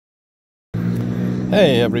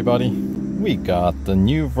Hey everybody, we got the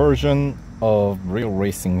new version of Real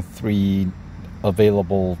Racing 3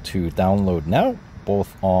 available to download now,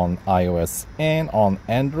 both on iOS and on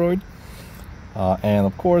Android. And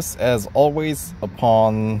of course, as always,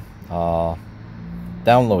 upon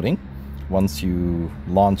downloading, once you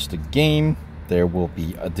launch the game, there will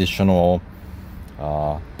be additional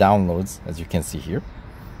downloads, as you can see here,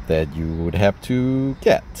 that you would have to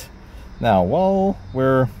get. Now, while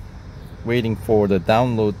we're waiting for the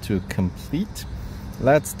download to complete,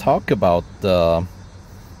 let's talk about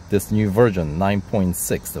this new version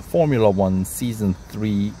 9.6, the Formula 1 Season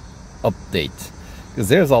 3 update, because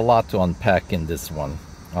there's a lot to unpack in this one.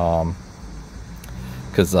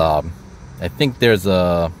 Because I think there's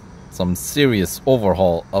some serious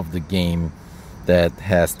overhaul of the game that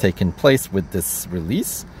has taken place with this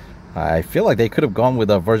release. I feel like they could have gone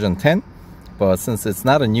with a version 10, but since it's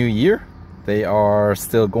not a new year, they are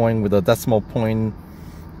still going with a decimal point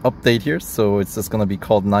update here, so it's just going to be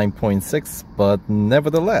called 9.6. But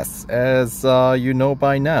nevertheless, as you know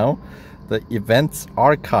by now, the events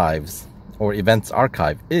archives or events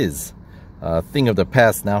archive is a thing of the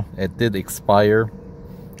past now. It did expire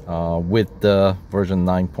with the version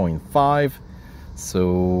 9.5,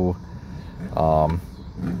 so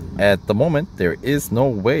at the moment there is no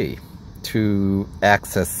way to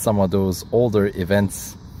access some of those older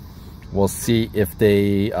events. We'll see if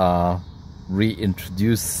they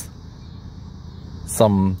reintroduce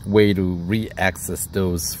some way to re-access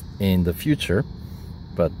those in the future.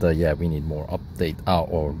 But yeah, we need more update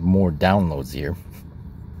or more downloads here.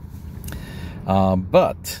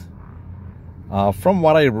 But from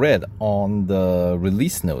what I read on the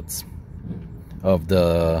release notes of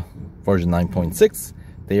the version 9.6,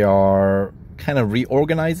 they are kind of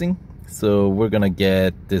reorganizing. So we're gonna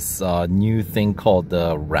get this new thing called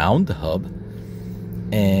the Round Hub.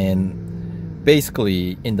 And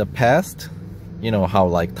basically, in the past, you know how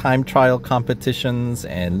like time trial competitions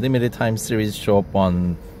and limited time series show up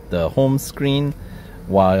on the home screen,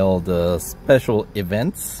 while the special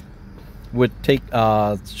events would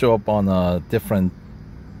show up on a different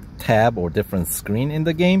tab or different screen in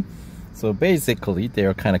the game. So basically,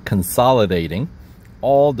 they're kind of consolidating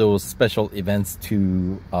all those special events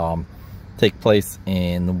to take place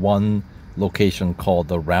in one location called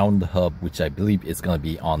the Round Hub, which I believe is going to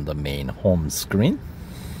be on the main home screen.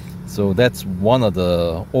 So that's one of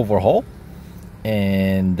the overhaul.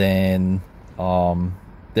 And then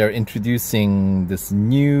they're introducing this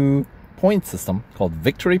new point system called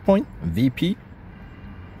Victory Point, VP.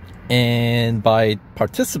 And by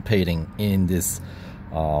participating in this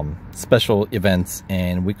special events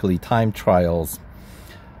and weekly time trials,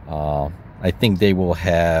 I think they will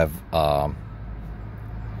have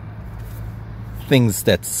things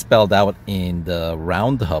that's spelled out in the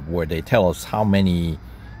Round Hub, where they tell us how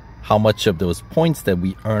much of those points that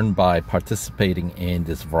we earn by participating in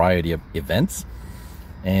this variety of events.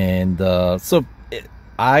 And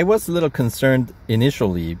I was a little concerned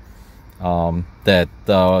initially that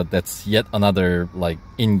that's yet another like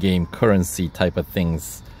in-game currency type of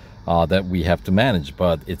things that we have to manage.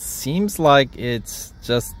 But it seems like it's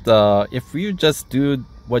just if you just do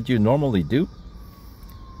what you normally do,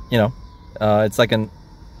 you know, it's like kind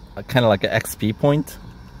of like an XP point,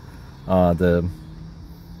 the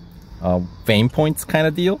fame points kind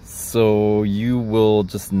of deal. So you will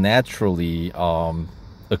just naturally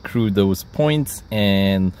accrue those points,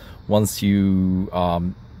 and once you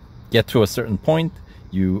get to a certain point,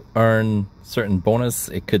 you earn certain bonus.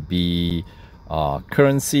 It could be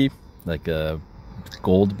currency, like a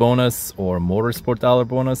gold bonus or motorsport dollar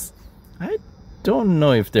bonus. I don't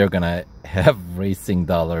know if they're gonna have racing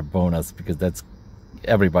dollar bonus, because that's,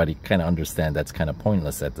 everybody kind of understand that's kind of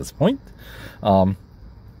pointless at this point. At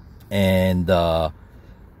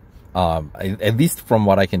least from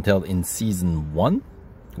what I can tell, in season 1,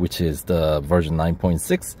 which is the version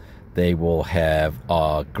 9.6, they will have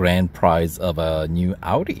a grand prize of a new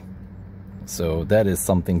Audi. So that is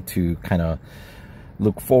something to kind of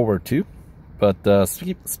look forward to. But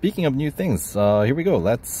speaking of new things, here we go.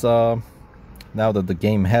 Let's now that the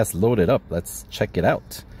game has loaded up, let's check it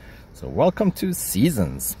out. So welcome to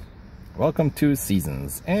Seasons. Welcome to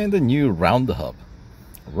Seasons and the new Round Hub.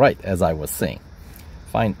 Right, as I was saying,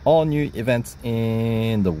 find all new events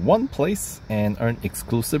in the one place and earn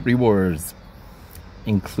exclusive rewards,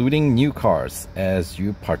 including new cars, as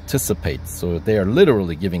you participate. So they are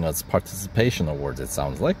literally giving us participation awards, it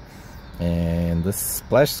sounds like. And the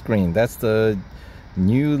splash screen, that's the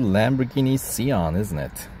new Lamborghini Sián, isn't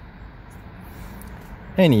it?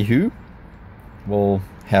 Anywho, we'll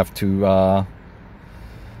have to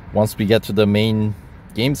once we get to the main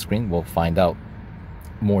game screen, we'll find out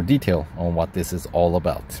more detail on what this is all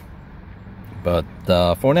about. But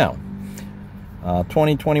for now,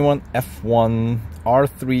 2021 F1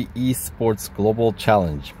 R3 Esports Global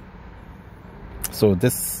Challenge. So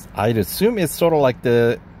this, I'd assume, is sort of like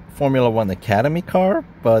the Formula One Academy car,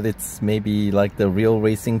 but it's maybe like the Real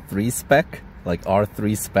Racing 3 spec, like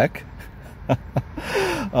R3 spec.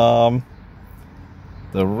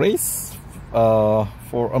 The race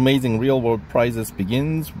for amazing real-world prizes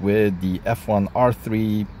begins with the F1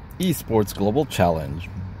 R3 Esports Global Challenge.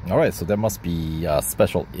 Alright, so that must be a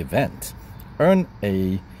special event. Earn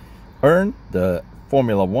the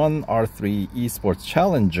Formula One R3 Esports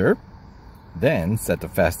Challenger, then set the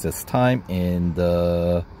fastest time in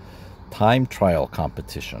the time trial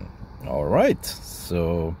competition. Alright,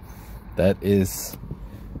 so that is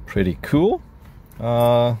pretty cool.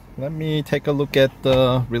 Let me take a look at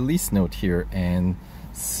the release note here and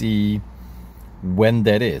see when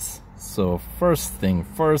that is. So first thing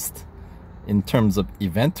first, in terms of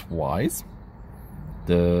event wise,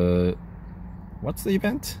 what's the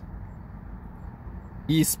event?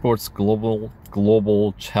 Esports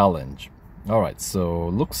Global Challenge. Alright, so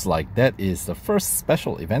looks like that is the first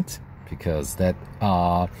special event, because that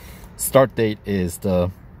start date is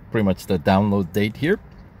pretty much the download date here.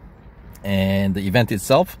 And the event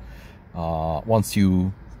itself, once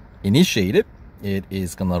you initiate it, it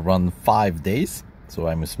is gonna run 5 days, so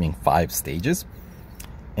I'm assuming 5 stages.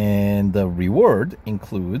 And the reward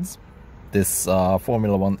includes this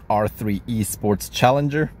Formula One R3 Esports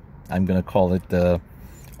Challenger. I'm gonna call it the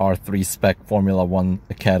R3 spec Formula One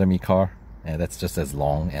Academy car. And that's just as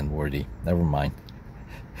long and wordy. Never mind.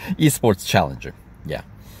 Esports Challenger, yeah.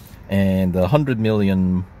 And 100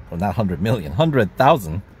 million, well, not 100 million,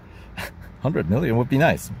 100,000. 100 million would be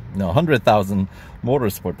nice. No, 100,000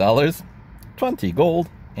 motorsport dollars, 20 gold,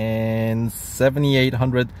 and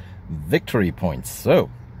 7,800 victory points. So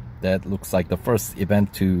that looks like the first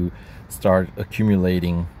event to start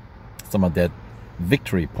accumulating some of that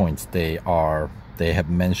victory points they have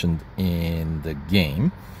mentioned in the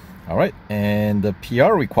game. All right, and the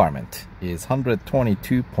PR requirement is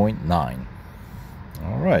 122.9.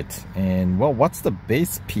 All right, and well, what's the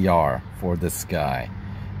base PR for this guy?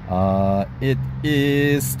 It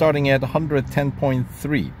is starting at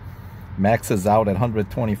 110.3, maxes out at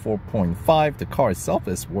 124.5. The car itself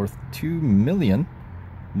is worth 2 million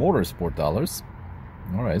motorsport dollars.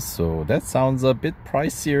 All right, so that sounds a bit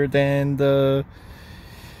pricier than the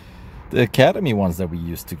Academy ones that we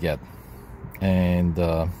used to get. And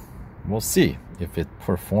we'll see if it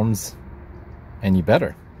performs any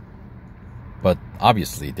better. But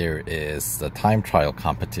obviously there is the time trial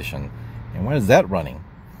competition. And when is that running?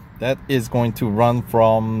 That is going to run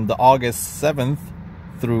from the August 7th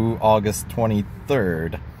through August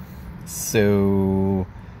 23rd. So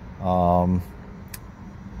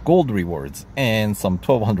gold rewards and some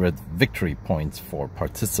 1,200 victory points for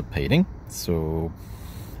participating. So,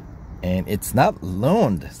 and it's not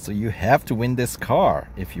loaned, so you have to win this car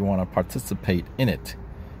if you want to participate in it.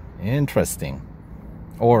 Interesting.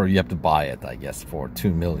 Or you have to buy it, I guess, for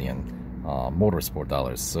 2 million motorsport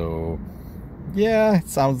dollars. So yeah, it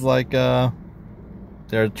sounds like they're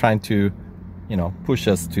trying to, you know, push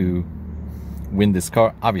us to win this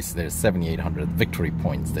car. Obviously, there's 7,800 victory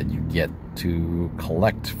points that you get to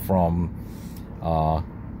collect from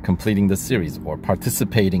completing the series or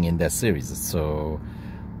participating in that series. So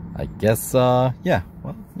I guess, yeah,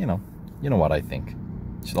 well, you know what I think.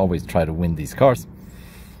 You should always try to win these cars.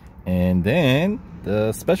 And then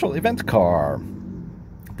the special event car.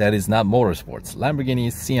 That is not motorsports. Lamborghini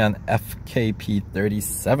Sián FKP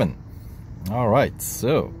 37. Alright,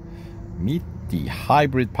 so meet the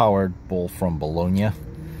hybrid powered bull from Bologna.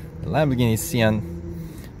 The Lamborghini Sián.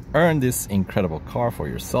 Earn this incredible car for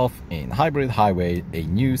yourself in Hybrid Highway, a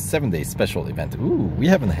new 7-day special event. Ooh, we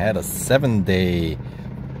haven't had a 7-day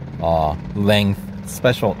length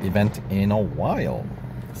special event in a while.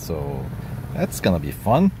 So that's gonna be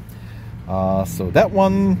fun. So that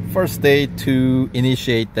one, first day to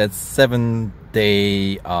initiate that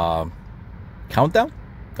 7-day countdown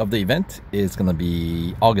of the event is gonna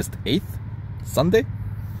be August 8th, Sunday.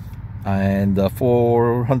 And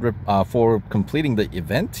for completing the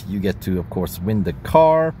event, you get to, of course, win the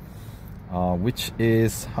car, which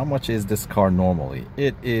is, how much is this car normally?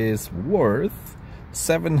 It is worth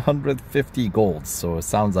 750 gold. So it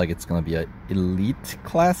sounds like it's gonna be an elite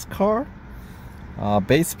class car.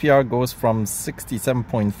 Base PR goes from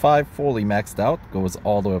 67.5, fully maxed out, goes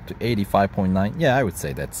all the way up to 85.9. Yeah, I would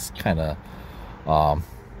say that's kind of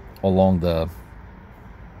along the,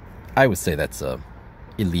 I would say that's a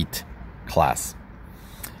elite class.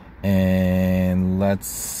 And let's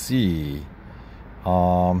see,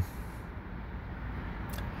 In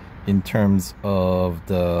terms of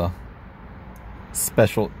the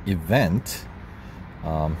special event,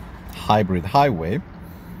 hybrid highway,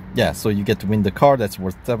 yeah, so you get to win the car that's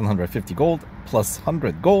worth 750 gold plus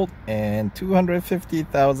 100 gold and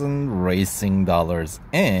 250,000 racing dollars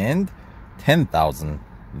and 10,000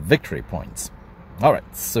 victory points. All right,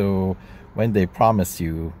 so when they promise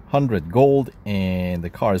you 100 gold and the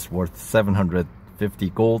car is worth 750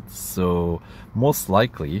 gold, so most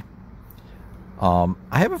likely, I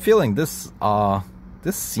have a feeling this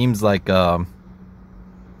seems like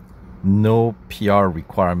no PR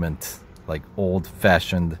requirement, like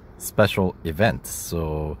old-fashioned special event.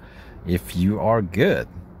 So if you are good,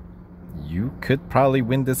 you could probably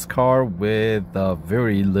win this car with a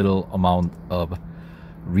very little amount of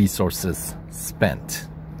resources spent.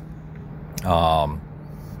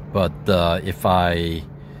 But if I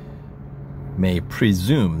may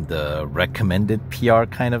presume the recommended PR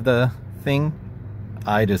kind of the thing,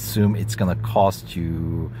 I'd assume it's gonna cost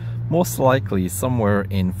you most likely somewhere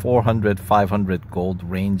in 400-500 gold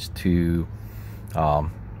range to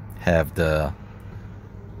have the,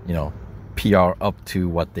 you know, PR up to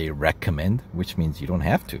what they recommend, which means you don't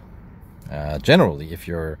have to. Generally, if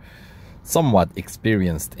you're somewhat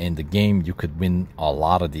experienced in the game, you could win a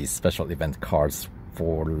lot of these special event cars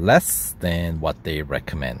for less than what they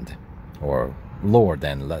recommend, or lower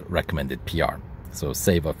than recommended PR. So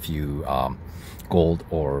save a few gold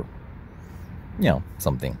or, you know,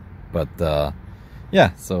 something. But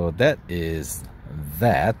yeah, so that is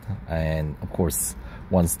that. And of course,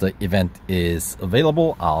 once the event is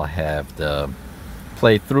available, I'll have the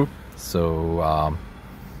playthrough. So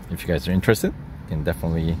if you guys are interested, you can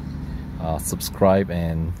definitely subscribe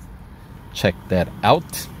and check that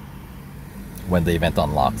out when the event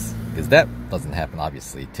unlocks, because that doesn't happen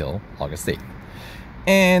obviously till August 8th.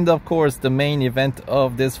 And of course, the main event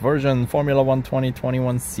of this version, Formula 1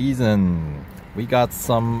 2021 season, we got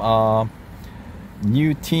some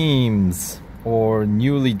new teams, or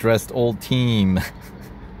newly dressed old team,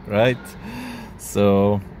 right?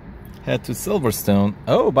 So head to Silverstone.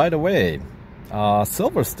 Oh, by the way,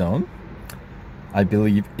 Silverstone, I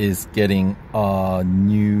believe, is getting a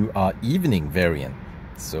new evening variant,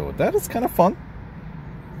 so that is kind of fun.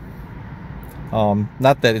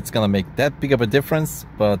 Not that it's gonna make that big of a difference,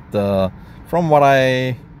 but from what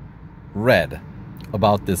I read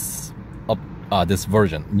about this this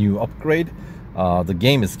version, new upgrade, the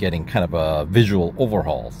game is getting kind of a visual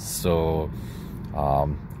overhaul. So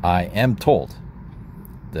I am told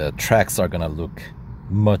the tracks are gonna look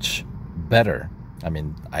much better. I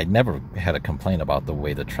mean, I never had a complaint about the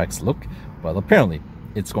way the tracks look, but apparently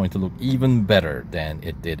it's going to look even better than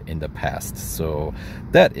it did in the past. So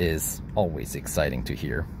that is always exciting to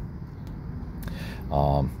hear.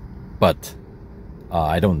 But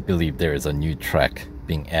I don't believe there is a new track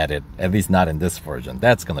being added, at least not in this version.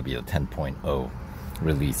 That's going to be a 10.0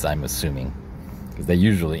 release, I'm assuming, because they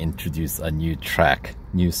usually introduce a new track,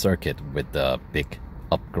 new circuit with the big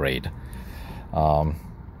upgrade.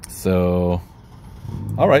 So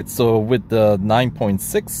alright, so with the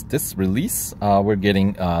 9.6, this release, we're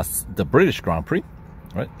getting the British Grand Prix,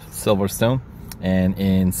 right? Silverstone. And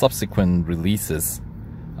in subsequent releases,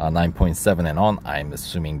 9.7 and on, I'm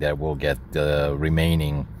assuming that we'll get the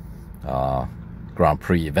remaining Grand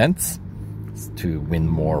Prix events to win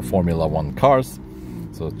more Formula 1 cars.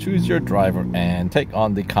 So choose your driver and take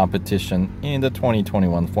on the competition in the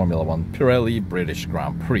 2021 Formula 1 Pirelli British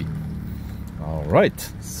Grand Prix.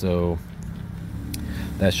 Alright, so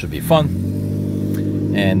that should be fun.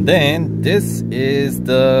 And then this is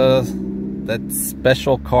that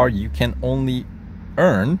special car you can only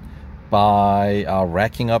earn by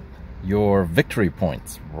racking up your victory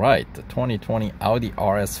points, right? The 2020 Audi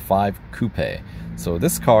RS5 Coupé. So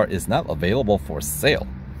this car is not available for sale,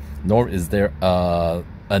 nor is there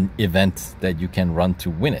an event that you can run to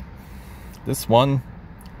win it. This one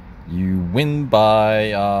you win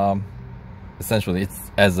by essentially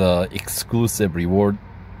it's as a exclusive reward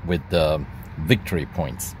with the victory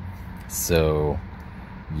points. So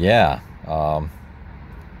yeah,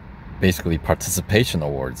 basically participation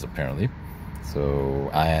awards apparently. So,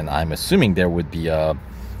 and I'm assuming there would be a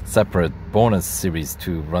separate bonus series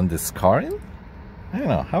to run this car in. I don't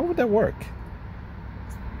know, how would that work?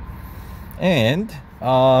 And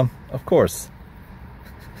of course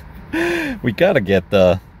we gotta get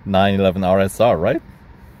the 911 RSR, right?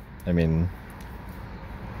 I mean,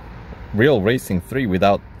 real racing 3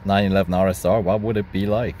 without 911 RSR, what would it be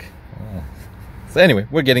like? So anyway,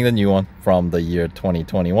 we're getting the new one from the year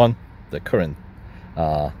 2021, the current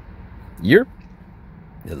year.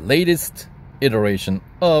 The latest iteration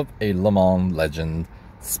of a Le Mans legend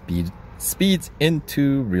speeds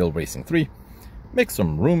into Real Racing 3. Make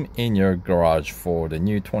some room in your garage for the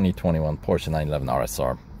new 2021 Porsche 911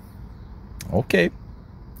 RSR. Okay,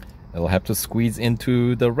 it'll have to squeeze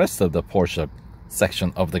into the rest of the Porsche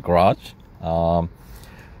section of the garage.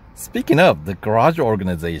 Speaking of the garage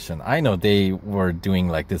organization, I know they were doing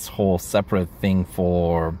like this whole separate thing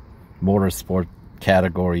for motorsport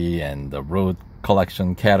category and the road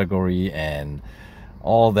collection category and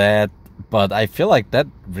all that, but I feel like that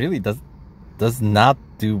really does not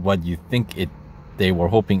do what you think they were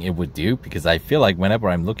hoping it would do, because I feel like whenever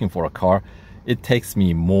I'm looking for a car, it takes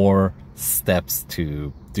me more steps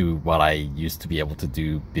to do what I used to be able to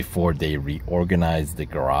do before they reorganized the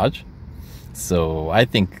garage. So I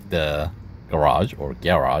think the garage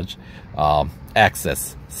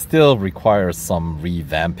access still requires some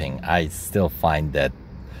revamping. I still find that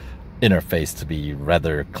interface to be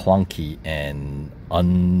rather clunky and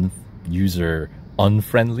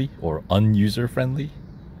unuser-friendly,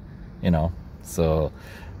 you know. So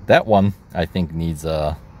that one I think needs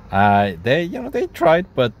they tried,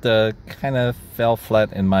 but kind of fell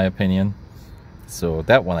flat in my opinion. So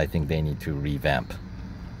that one I think they need to revamp.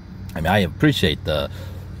 I mean, I appreciate the,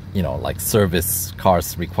 like service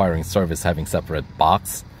cars requiring service having separate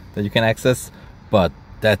box that you can access, but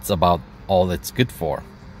that's about all it's good for.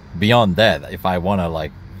 Beyond that, if I want to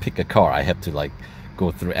like pick a car, I have to like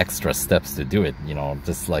go through extra steps to do it,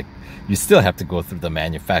 just like you still have to go through the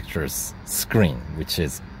manufacturer's screen, which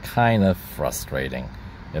is kind of frustrating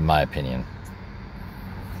in my opinion.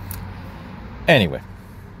 Anyway,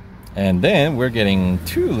 and then we're getting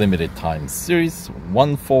 2 limited time series,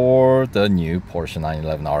 one for the new Porsche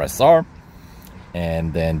 911 RSR,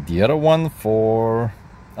 and then the other one for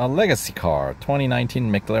a legacy car,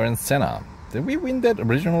 2019 McLaren Senna. Did we win that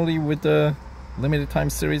originally with the limited time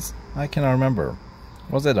series? I cannot remember.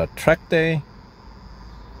 Was it a track day?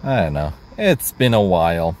 I don't know. It's been a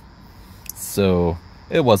while. So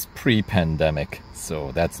it was pre-pandemic.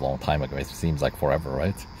 So that's a long time ago. It seems like forever,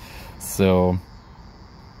 right? So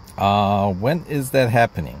when is that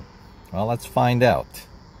happening? Well, let's find out.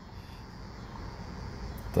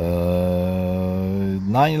 The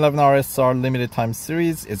 911 RSR limited time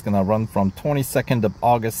series is gonna run from 22nd of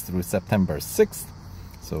August through September 6th.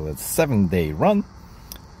 So it's a 7-day run.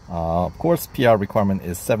 Of course, PR requirement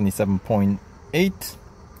is 77.8.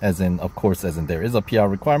 As in there is a PR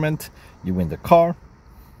requirement. You win the car.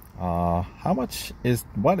 What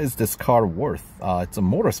is this car worth? It's a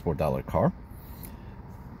motorsport dollar car.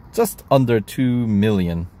 Just under 2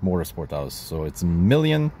 million motorsport dollars. So it's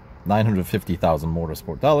 1,950,000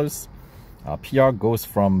 motorsport dollars. PR goes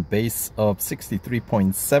from base of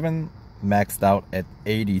 63.7 maxed out at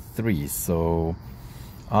 83. So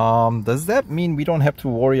does that mean we don't have to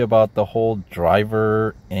worry about the whole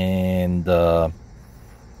driver and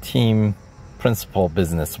team principal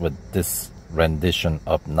business with this rendition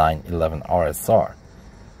of 911 RSR?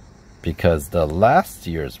 Because the last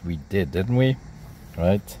year's we did, didn't we?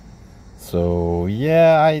 Right? So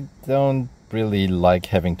yeah, I don't really like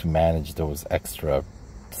having to manage those extra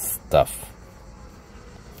stuff.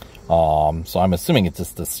 So I'm assuming it's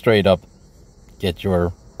just a straight up get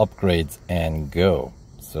your upgrades and go.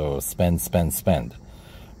 So spend.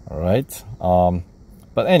 All right.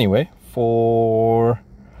 But anyway, for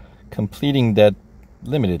completing that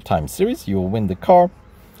limited time series, you'll win the car,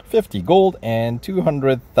 50 gold and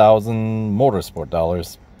 200,000 motorsport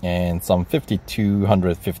dollars and some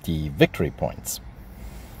 5,250 victory points.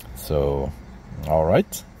 So, all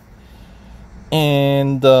right.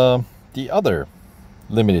 And the other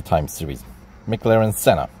limited time series, McLaren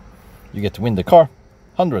Senna, you get to win the car,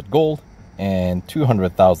 100 gold and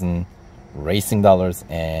 200,000 racing dollars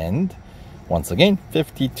and once again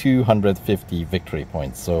 5,250 victory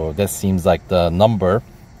points. So that seems like the number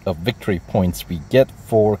of victory points we get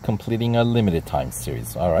for completing a limited time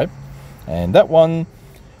series. All right, and that one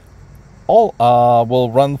will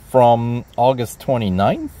run from August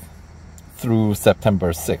 29th through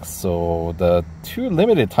September 6th. So the 2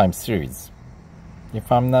 limited time series, if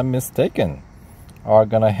I'm not mistaken, are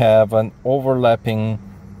gonna have an overlapping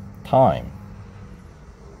time,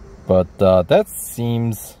 but that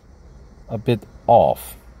seems a bit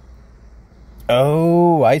off.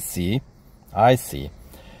 Oh, I see.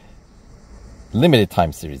 Limited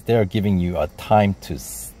time series, they're giving you a time to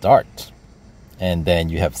start and then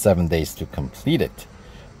you have 7 days to complete it.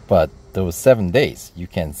 But those 7 days you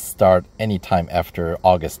can start anytime after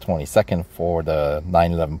August 22nd for the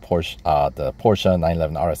 911 Porsche, the Porsche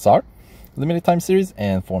 911 RSR limited time series,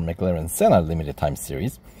 and for McLaren Senna limited time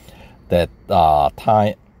series. That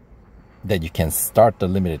time that you can start the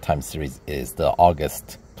limited time series is the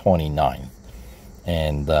August 29th.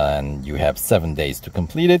 And then you have 7 days to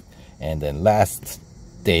complete it. And then last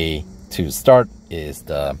day to start is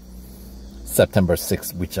the September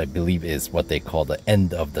 6th, which I believe is what they call the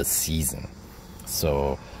end of the season.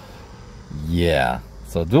 So yeah,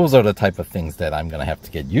 so those are the type of things that I'm gonna have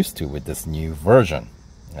to get used to with this new version.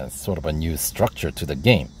 It's sort of a new structure to the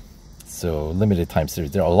game. So limited time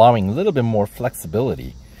series, they're allowing a little bit more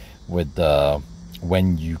flexibility with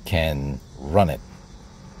when you can run it.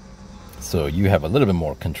 So you have a little bit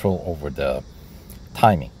more control over the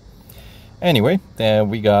timing. Anyway, then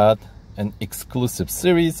we got an exclusive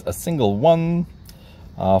series, a single one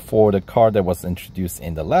for the car that was introduced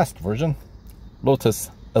in the last version,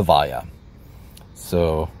 Lotus Evija.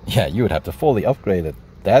 So yeah, you would have to fully upgrade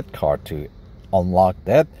that car to unlock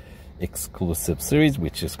that exclusive series,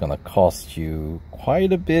 which is gonna cost you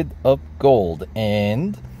quite a bit of gold.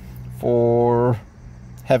 And for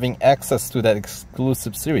having access to that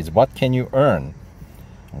exclusive series, what can you earn?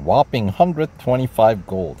 Whopping 125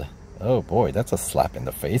 gold. Oh boy, that's a slap in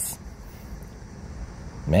the face,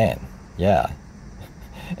 man. Yeah.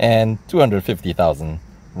 And 250,000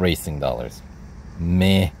 racing dollars.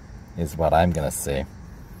 Meh is what I'm gonna say.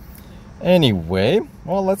 Anyway,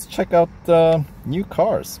 well, let's check out the new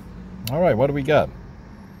cars. All right, what do we got?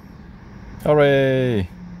 Hooray!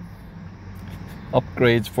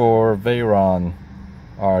 Upgrades for Veyron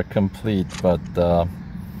are complete, but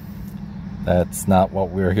that's not what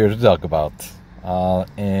we're here to talk about.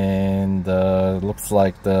 And looks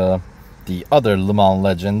like the other Le Mans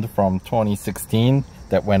legend from 2016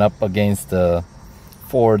 that went up against the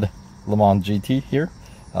Ford Le Mans GT here.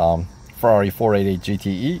 Ferrari 488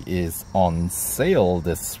 GTE is on sale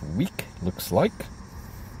this week, looks like.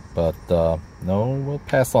 But no, we'll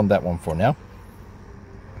pass on that one for now.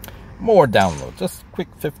 More download, just quick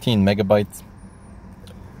 15 megabytes.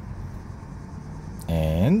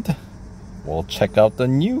 And we'll check out the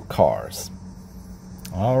new cars.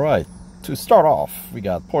 All right, to start off, we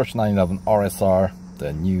got Porsche 911 RSR,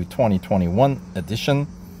 the new 2021 edition,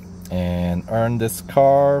 and earn this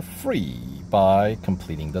car free by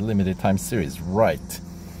completing the limited time series, right?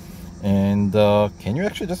 And can you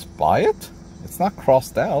actually just buy it? It's not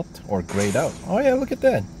crossed out or grayed out. Oh yeah, look at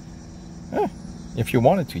that. If you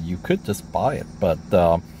wanted to, you could just buy it, but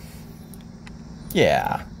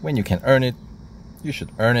yeah, when you can earn it, you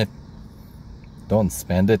should earn it. Don't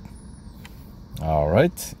spend it. All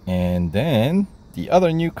right, and then the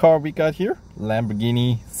other new car we got here,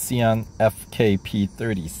 Lamborghini Sián FKP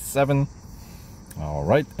 37. All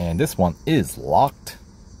right, and this one is locked.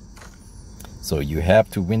 So you have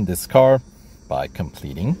to win this car by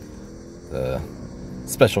completing the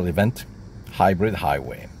special event, Hybrid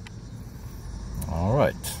Highway. All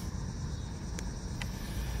right.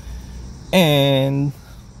 And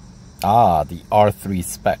the R3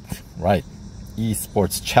 spec, right?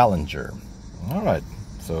 Esports Challenger. All right,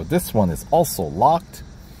 so this one is also locked.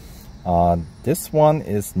 This one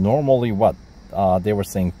is normally what? They were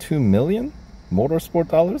saying 2 million motorsport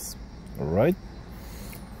dollars, right?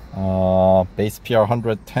 Base PR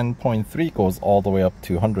 110.3 goes all the way up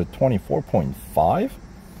to 124.5.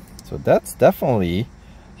 So that's definitely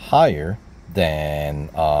higher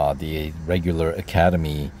than the regular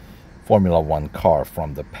Academy Formula 1 car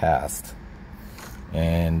from the past.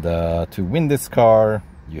 And to win this car,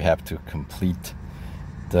 you have to complete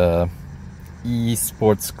the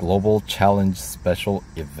Esports Global Challenge special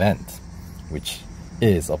event, which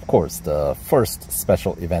is of course the first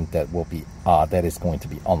special event that will be that is going to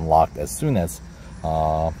be unlocked as soon as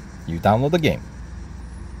you download the game.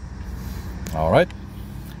 All right,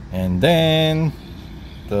 and then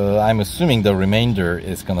I'm assuming the remainder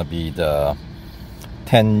is gonna be the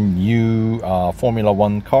 10 new Formula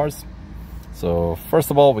 1 cars. So first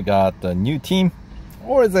of all, we got the new team,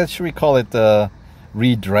 or is that, should we call it the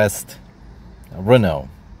redressed Renault,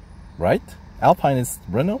 right? Alpine is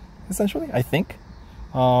Renault essentially, I think.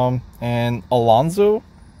 And Alonso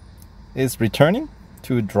is returning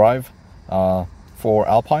to drive for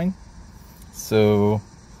Alpine. So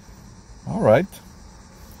all right,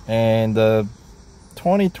 and the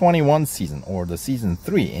 2021 season, or the season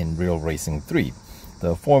 3 in Real Racing 3,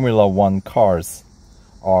 the Formula 1 cars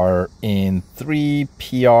are in 3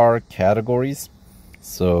 PR categories.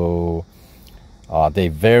 So they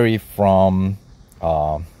vary from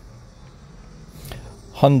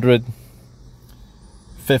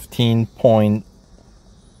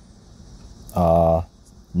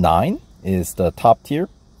 115.9 is the top tier,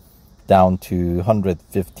 down to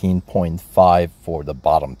 115.5 for the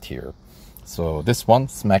bottom tier. So this one,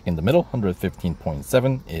 smack in the middle,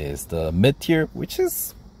 115.7 is the mid tier, which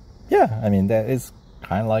is yeah, I mean, that is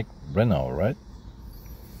kind of like Renault, right?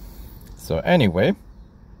 So anyway,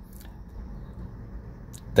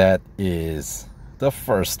 that is the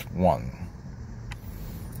first one.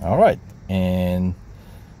 All right, and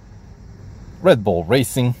Red Bull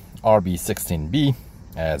Racing RB16B,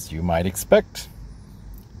 as you might expect.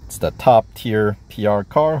 It's the top tier PR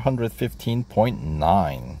car,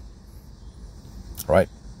 115.9. Right.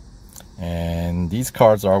 And these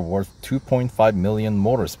cars are worth 2.5 million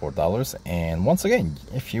motorsport dollars. And once again,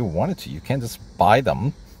 if you wanted to, you can just buy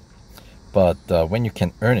them. But when you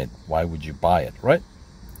can earn it, why would you buy it, right?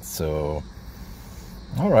 So,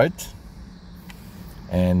 all right.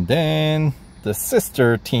 And then the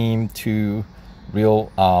sister team to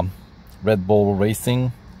real Red Bull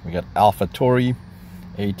Racing, we got AlphaTauri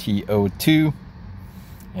AT02,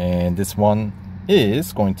 and this one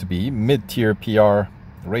is going to be mid-tier PR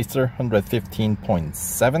racer,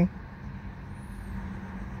 115.7.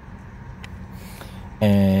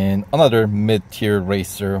 And another mid-tier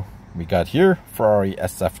racer we got here, Ferrari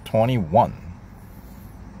SF21.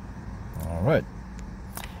 All right.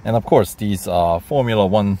 And of course, these Formula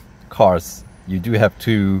One cars, you do have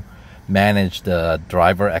to manage the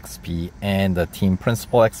driver XP and the team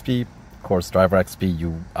principal XP. Of course, driver XP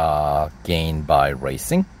you gain by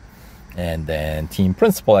racing, and then team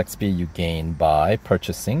principal XP you gain by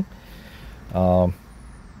purchasing what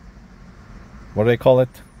do they call it,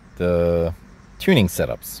 the tuning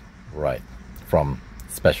setups, right, from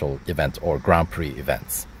special events or Grand Prix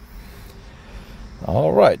events.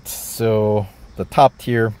 All right, so the top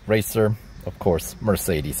tier racer, of course,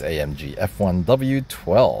 Mercedes AMG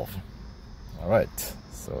F1W12. All right,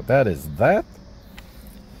 so that is that.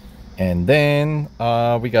 And then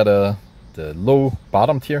we got the low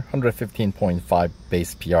bottom tier 115.5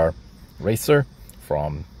 base PR racer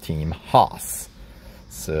from Team Haas.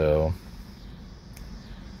 So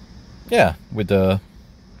yeah, with the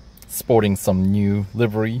sporting some new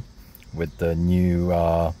livery with the new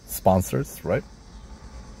sponsors, right?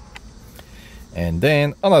 And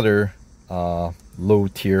then another low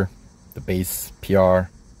tier, the base PR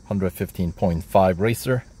 115.5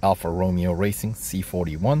 racer, Alfa Romeo Racing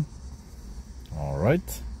C41. All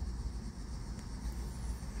right.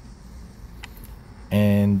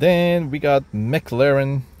 And then we got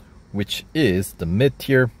McLaren, which is the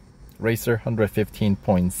mid-tier racer,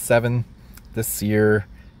 115.7. This year,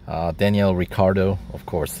 Daniel Ricciardo, of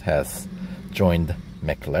course, has joined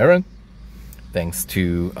McLaren, thanks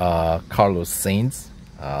to Carlos Sainz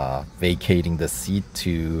vacating the seat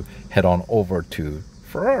to head on over to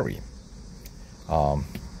Ferrari.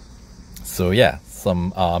 So yeah,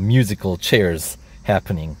 some musical chairs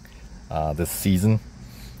happening this season.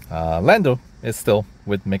 Lando is still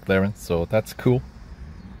with McLaren, so that's cool.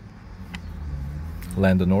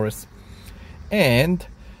 Lando Norris. And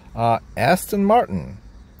Aston Martin,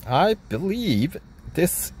 I believe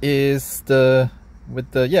this is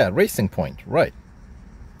with the Racing Point, right?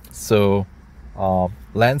 So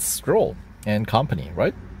Lance Stroll and company,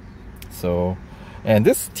 right? So, and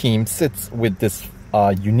this team sits with this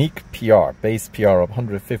unique PR, base PR of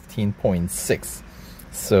 115.6.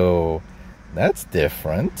 So that's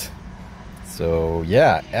different. So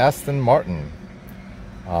yeah, Aston Martin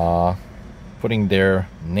putting their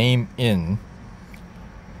name in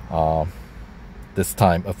this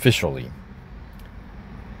time officially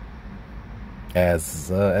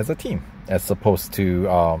as a team, as opposed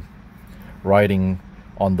to riding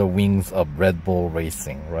on the wings of Red Bull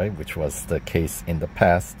Racing, right, which was the case in the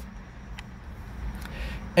past.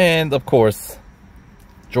 And of course,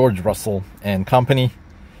 George Russell and company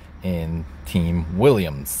in Team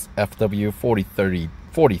Williams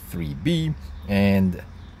FW4043B. And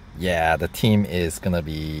yeah, the team is gonna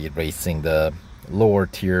be racing the lower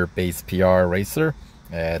tier base PR racer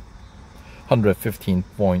at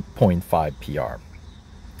 115.5 PR.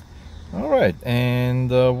 All right,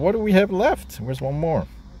 and what do we have left? Where's one more?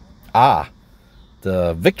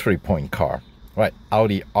 The Victory Point car, right?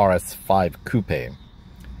 Audi RS5 Coupé,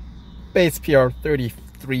 base PR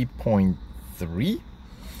 33.3.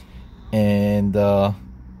 And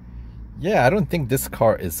yeah, I don't think this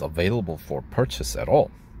car is available for purchase at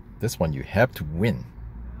all. This one you have to win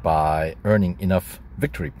by earning enough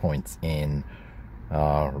victory points in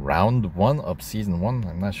round 1 of season 1.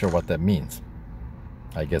 I'm not sure what that means.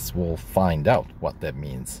 I guess we'll find out what that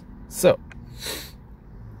means. So,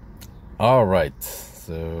 all right,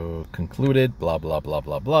 so concluded, blah blah blah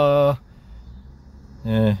blah blah.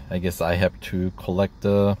 I guess I have to collect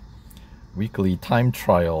the weekly time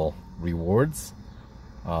trial rewards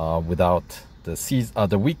without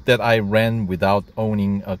the week that I ran without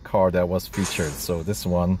owning a car that was featured. So this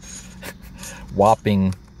one,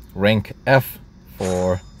 whopping rank F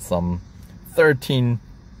for some 13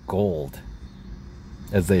 gold.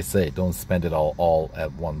 As they say, don't spend it all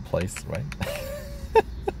at one place, right?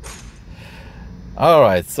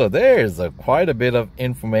 Alright, so there's quite a bit of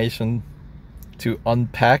information to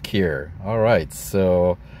unpack here. Alright,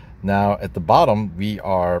 so now at the bottom we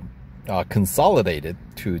are consolidated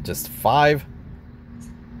to just 5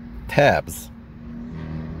 tabs.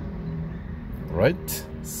 Right,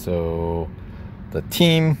 so the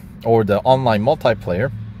team or the online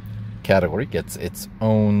multiplayer category gets its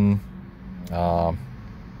own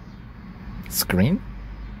screen.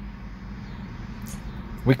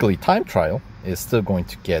 Weekly time trial is still going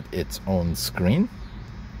to get its own screen.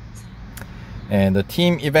 And the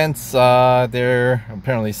team events, they're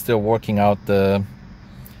apparently still working out the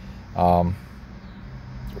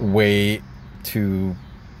way to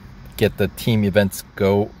get the team events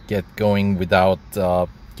get going without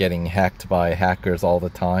getting hacked by hackers all the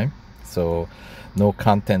time. So no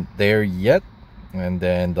content there yet. And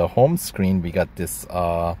then the home screen, we got this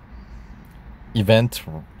event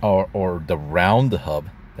or the round hub.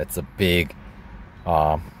 That's a big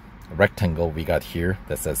rectangle we got here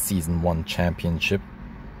that says Season 1 Championship.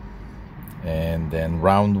 And then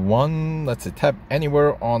round 1, let's say tap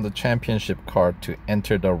anywhere on the championship card to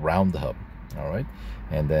enter the round hub. Alright,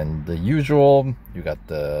 and then the usual, you got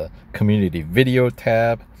the community video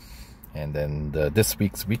tab, and then this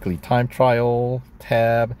week's weekly time trial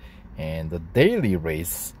tab, and the daily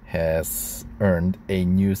race has earned a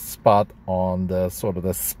new spot on the sort of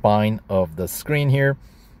the spine of the screen here,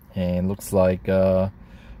 and looks like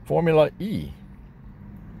Formula E.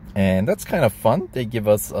 And that's kind of fun. They give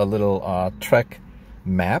us a little track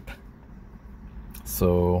map,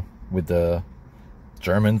 so with the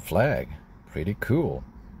German flag, pretty cool.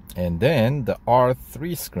 And then the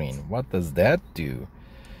R3 screen, what does that do?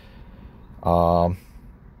 That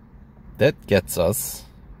gets us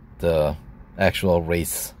the actual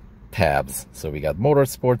race tabs. So we got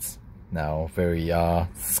motorsports, now very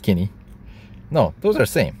skinny. No, those are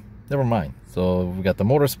same, never mind. So we got the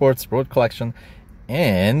motorsports, road collection,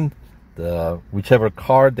 and the whichever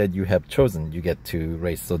car that you have chosen, you get to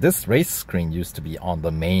race. So this race screen used to be on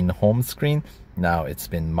the main home screen. Now it's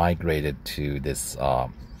been migrated to this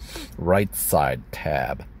right side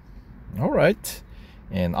tab. All right,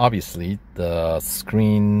 and obviously the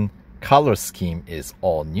screen color scheme is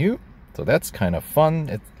all new, so that's kind of fun.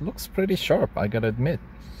 It looks pretty sharp, I gotta admit.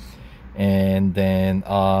 And then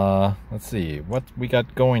let's see what we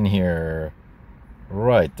got going here.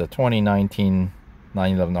 Right, the 2019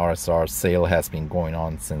 911 RSR sale has been going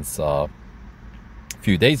on since a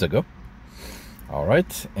few days ago. All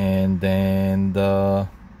right, and then do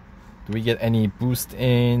we get any boost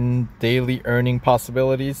in daily earning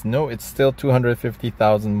possibilities? No, it's still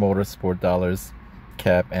 250,000 motorsport dollars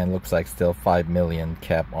cap, and looks like still 5 million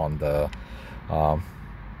cap on the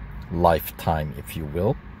lifetime, if you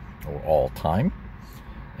will, or all time.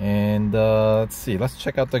 And let's see, let's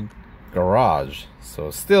check out the garage. So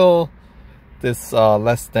still this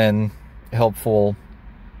less than helpful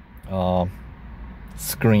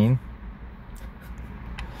screen.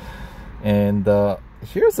 And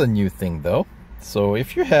here's a new thing though. So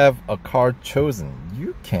if you have a car chosen,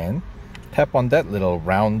 you can tap on that little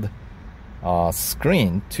round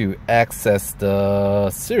screen to access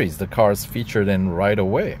the series the car is featured in right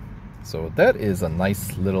away. So that is a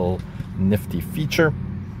nice little nifty feature.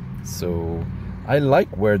 So I like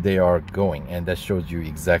where they are going, and that shows you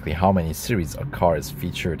exactly how many series a car is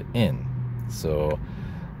featured in. So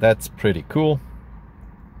that's pretty cool.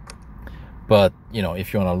 But you know,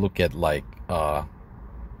 if you want to look at like a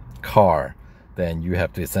car, then you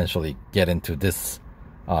have to essentially get into this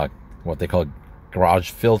what they call garage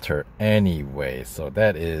filter anyway. So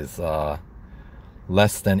that is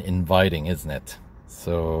less than inviting, isn't it?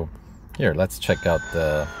 So here, let's check out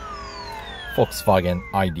the Volkswagen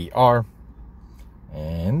IDR.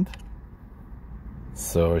 And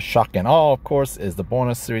so shock and awe, of course, is the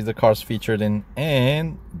bonus series the car's featured in,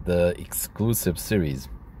 and the exclusive series.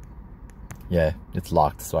 Yeah, it's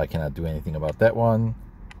locked, so I cannot do anything about that one.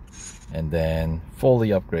 And then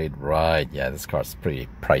fully upgrade, right? Yeah, this car's pretty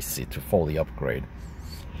pricey to fully upgrade.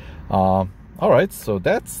 All right, so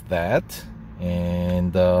that's that.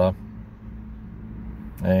 And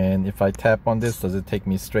if I tap on this, does it take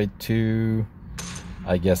me straight to,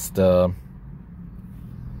 I guess, the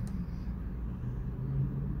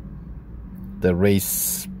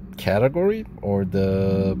race category or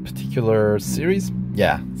the particular series?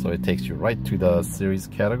 Yeah, so it takes you right to the series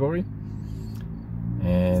category.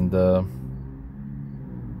 And all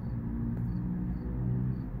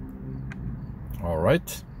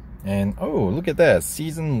right, And oh, look at that,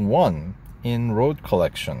 season 1 in road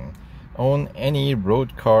collection. Own any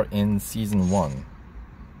road car in season 1.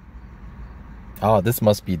 Oh, this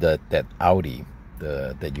must be that Audi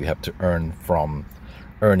that you have to earn from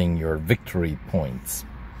earning your victory points.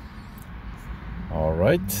 All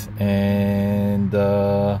right, and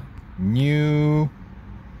new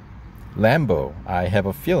Lambo. I have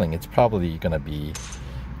a feeling it's probably gonna be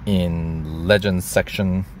in legend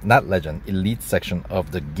section, not legend, elite section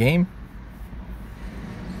of the game.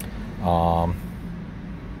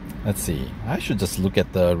 Let's see, I should just look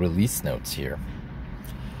at the release notes here.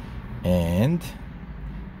 And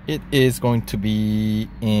it is going to be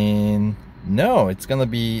in, no, it's gonna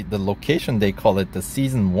be the location, they call it the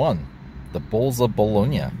season 1, the Bulls of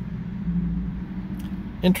Bologna.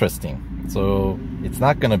 Interesting. So it's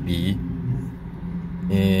not gonna be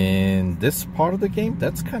in this part of the game.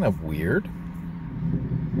 That's kind of weird,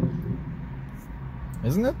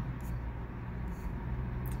 isn't it?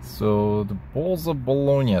 So the Bulls of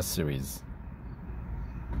Bologna series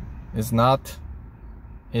is not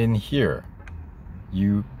in here.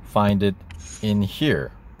 You find it in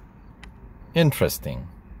here. Interesting.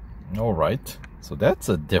 All right, so that's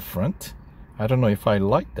a different, I don't know if I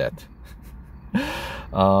like that.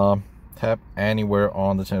 Tap anywhere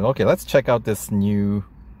on the channel. Okay, let's check out this new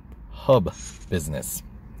hub business.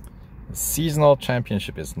 The seasonal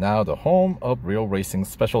championship is now the home of real racing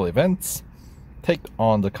special events. Take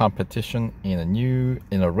on the competition in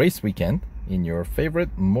a race weekend in your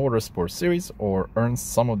favorite motorsport series, or earn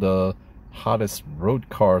some of the hottest road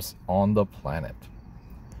cars on the planet.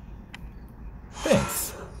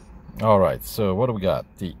 Thanks. All right, so what do we got?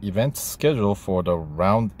 The event schedule for the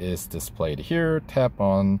round is displayed here. Tap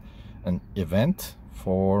on an event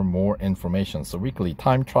for more information. So weekly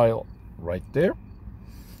time trial right there.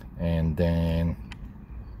 And then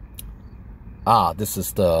this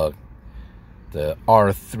is the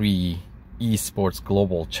R3 Esports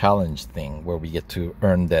Global Challenge thing, where we get to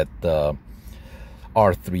earn that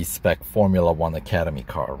R3 spec Formula 1 Academy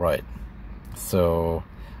car, right? So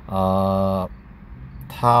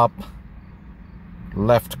top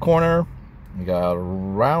left corner, we got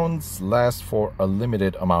rounds last for a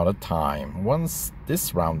limited amount of time. Once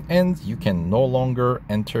this round ends, you can no longer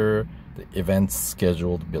enter the events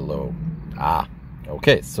scheduled below.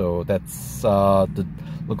 Okay, so that's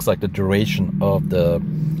looks like the duration of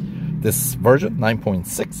this version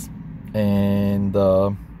 9.6. And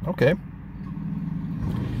okay,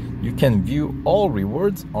 you can view all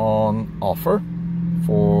rewards on offer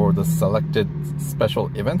for the selected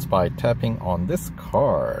special events by tapping on this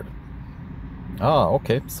card.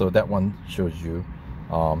 Okay, so that one shows you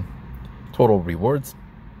total rewards.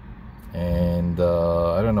 And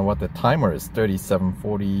I don't know what the timer is, 37,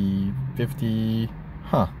 40, 50.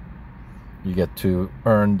 You get to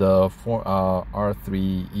earn the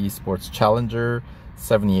R3 Esports Challenger,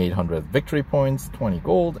 7,800 victory points, 20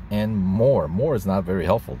 gold, and more. More is not very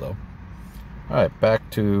helpful though. All right, back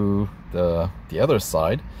to the other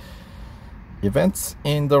side. Events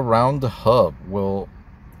in the round hub will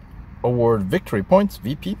award victory points,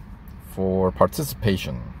 VP, for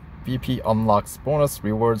participation. VP unlocks bonus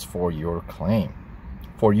rewards for you to claim.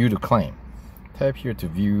 Tap here to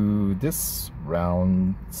view this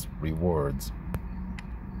round's rewards.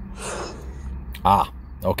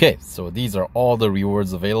 Okay, so these are all the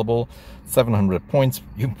rewards available. 700 points,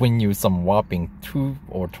 you win you some whopping 2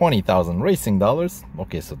 or 20,000 racing dollars.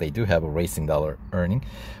 Okay, so they do have a racing dollar earning.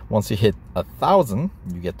 Once you hit 1,000,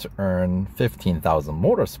 you get to earn 15,000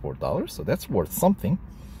 motorsport dollars, so that's worth something.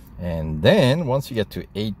 And then once you get to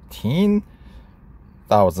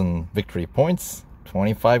 18,000 victory points,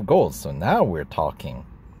 25 gold. So now we're talking.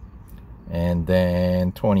 And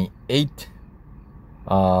then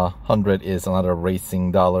 2,800 is another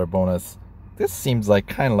racing dollar bonus. This seems like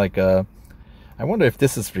kind of like a, I wonder if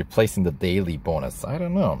this is replacing the daily bonus. I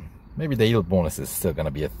don't know. Maybe the daily bonus is still going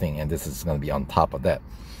to be a thing, and this is going to be on top of that.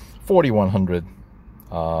 4,100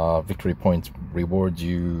 victory points rewards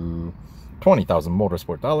you 20,000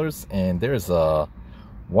 motorsport dollars, and there's a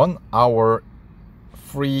 1 hour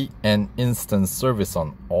free and instant service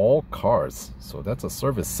on all cars. So that's a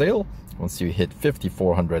service sale once you hit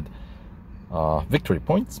 5,400 victory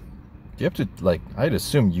points. You have to, like, I'd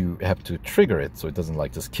assume you have to trigger it so it doesn't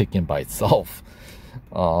like just kick in by itself.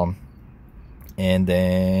 And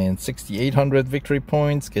then 6,800 victory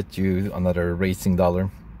points get you another racing dollar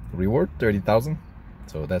reward, 30,000.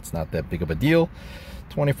 So that's not that big of a deal.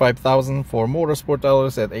 25,000 for motorsport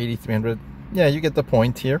dollars at 8,300. Yeah, you get the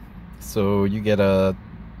point here. So you get a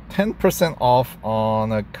 10% off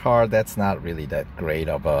on a car. That's not really that great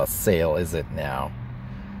of a sale, is it now?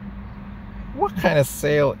 What kind of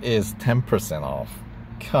sale is 10% off?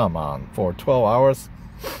 Come on, for 12 hours?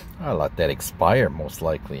 I'll let that expire most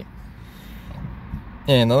likely.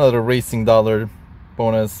 And another racing dollar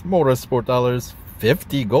bonus, motorsport dollars,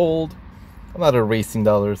 50 gold. Another racing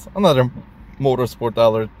dollars, another motorsport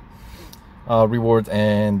dollar rewards.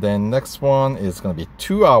 And then next one is going to be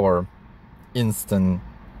 2-hour instant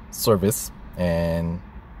service. And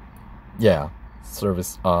yeah,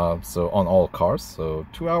 service so on all cars. So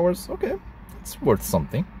 2 hours, okay, it's worth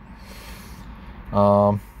something.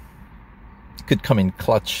 Could come in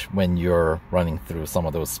clutch when you're running through some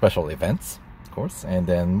of those special events, of course. And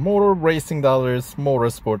then motor racing dollars,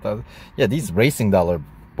 motorsport dollars. Yeah, these racing dollar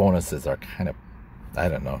bonuses are kind of, I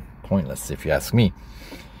don't know, pointless if you ask me.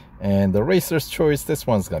 And the racer's choice, this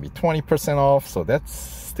one's gonna be 20% off, so that's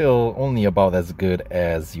still only about as good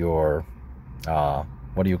as your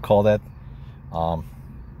what do you call that,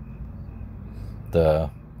 the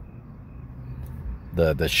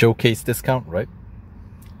showcase discount, right?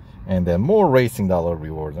 And then more racing dollar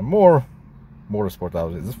rewards and more motorsport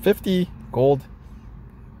dollars. Is 50 gold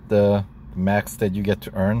the max that you get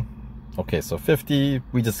to earn? Okay, so 50,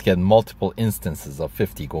 we just get multiple instances of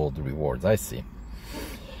 50 gold rewards. I see.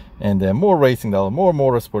 And then more racing dollar, more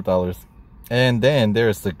motorsport dollars. And then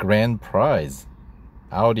there's the grand prize,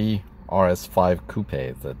 Audi RS5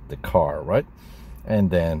 Coupé, the car, right?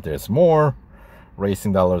 And then there's more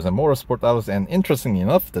racing dollars and motorsport dollars. And interestingly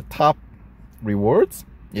enough, the top rewards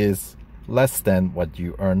is less than what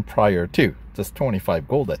you earned prior to, just 25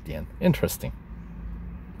 gold at the end. Interesting.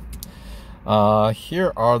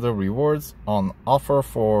 Here are the rewards on offer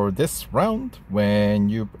for this round. When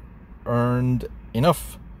you've earned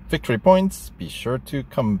enough victory points, be sure to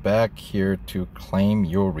come back here to claim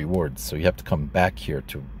your rewards. So you have to come back here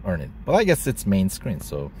to earn it, but I guess it's main screen,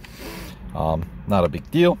 so not a big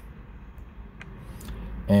deal.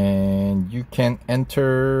 And you can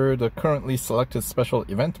enter the currently selected special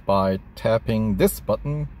event by tapping this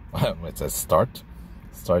button. It says start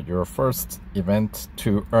your first event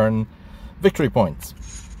to earn victory points.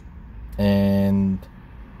 And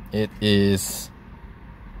it is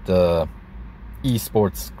the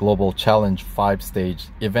Esports Global Challenge 5-stage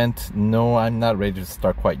event. No, I'm not ready to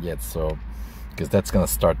start quite yet, so because that's gonna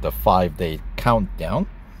start the 5-day countdown.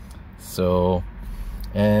 So,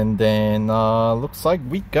 and then looks like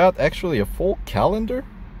we got actually a full calendar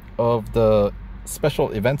of the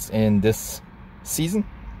special events in this season.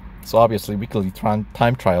 So obviously weekly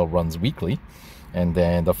time trial runs weekly, and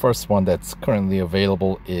then the first one that's currently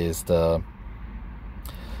available is the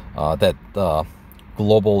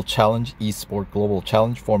Global Challenge, Esport Global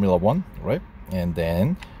Challenge Formula 1, right? And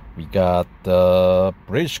then we got the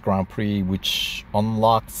British Grand Prix, which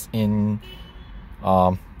unlocks in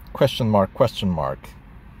question mark.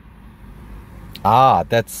 Ah,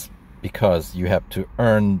 that's because you have to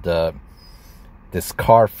earn this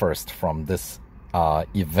car first from this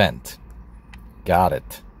event. Got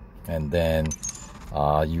it. And then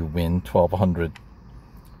you win 1,200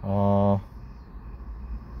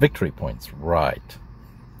 victory points, right?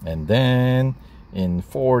 And then in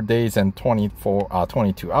 4 days and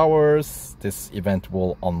 22 hours, this event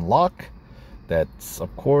will unlock. That's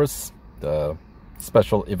of course the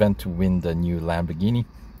special event to win the new Lamborghini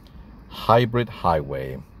Hybrid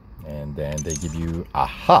Highway. And then they give you,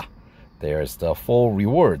 aha, there's the full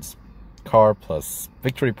rewards: car plus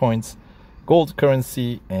victory points, gold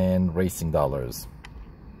currency, and racing dollars.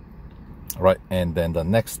 Right, and then the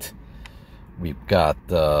next, we've got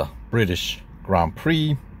the British Grand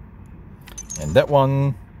Prix, and that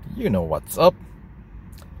one, you know what's up,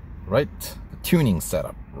 right? The tuning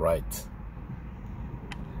setup, right?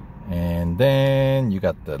 And then you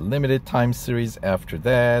got the limited time series after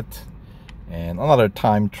that, and another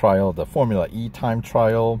time trial, the Formula E time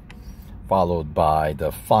trial, followed by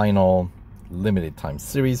the final limited time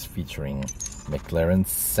series featuring McLaren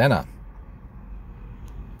Senna.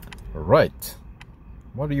 Right,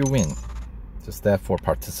 what do you win? Just that for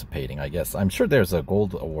participating, I guess. I'm sure there's a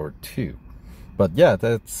gold award too, but yeah,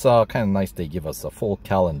 that's kind of nice. They give us a full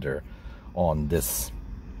calendar on this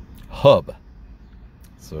hub,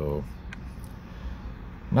 so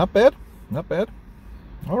not bad, not bad.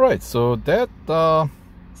 All right, so that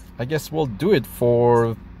I guess we'll do it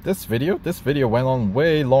for this video. This video went on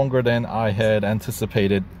way longer than I had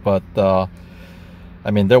anticipated, but I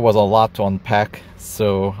mean, there was a lot to unpack.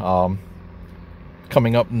 So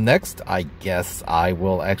coming up next, I guess I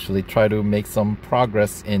will actually try to make some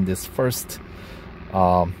progress in this first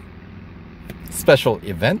special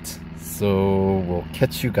event. So we'll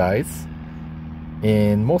catch you guys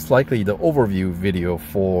in most likely the overview video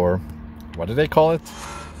for, what do they call it?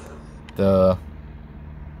 The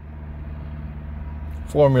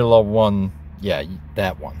Formula One, yeah,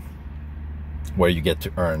 that one, where you get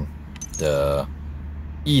to earn the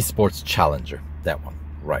Esports Challenger, that one,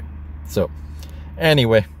 right? So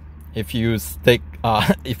anyway, if you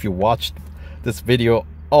if you watched this video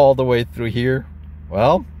all the way through here,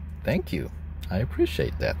 well, thank you, I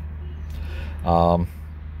appreciate that.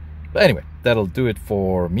 But anyway, that'll do it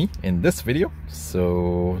for me in this video.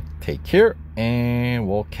 So take care, and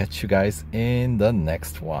we'll catch you guys in the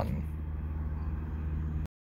next one.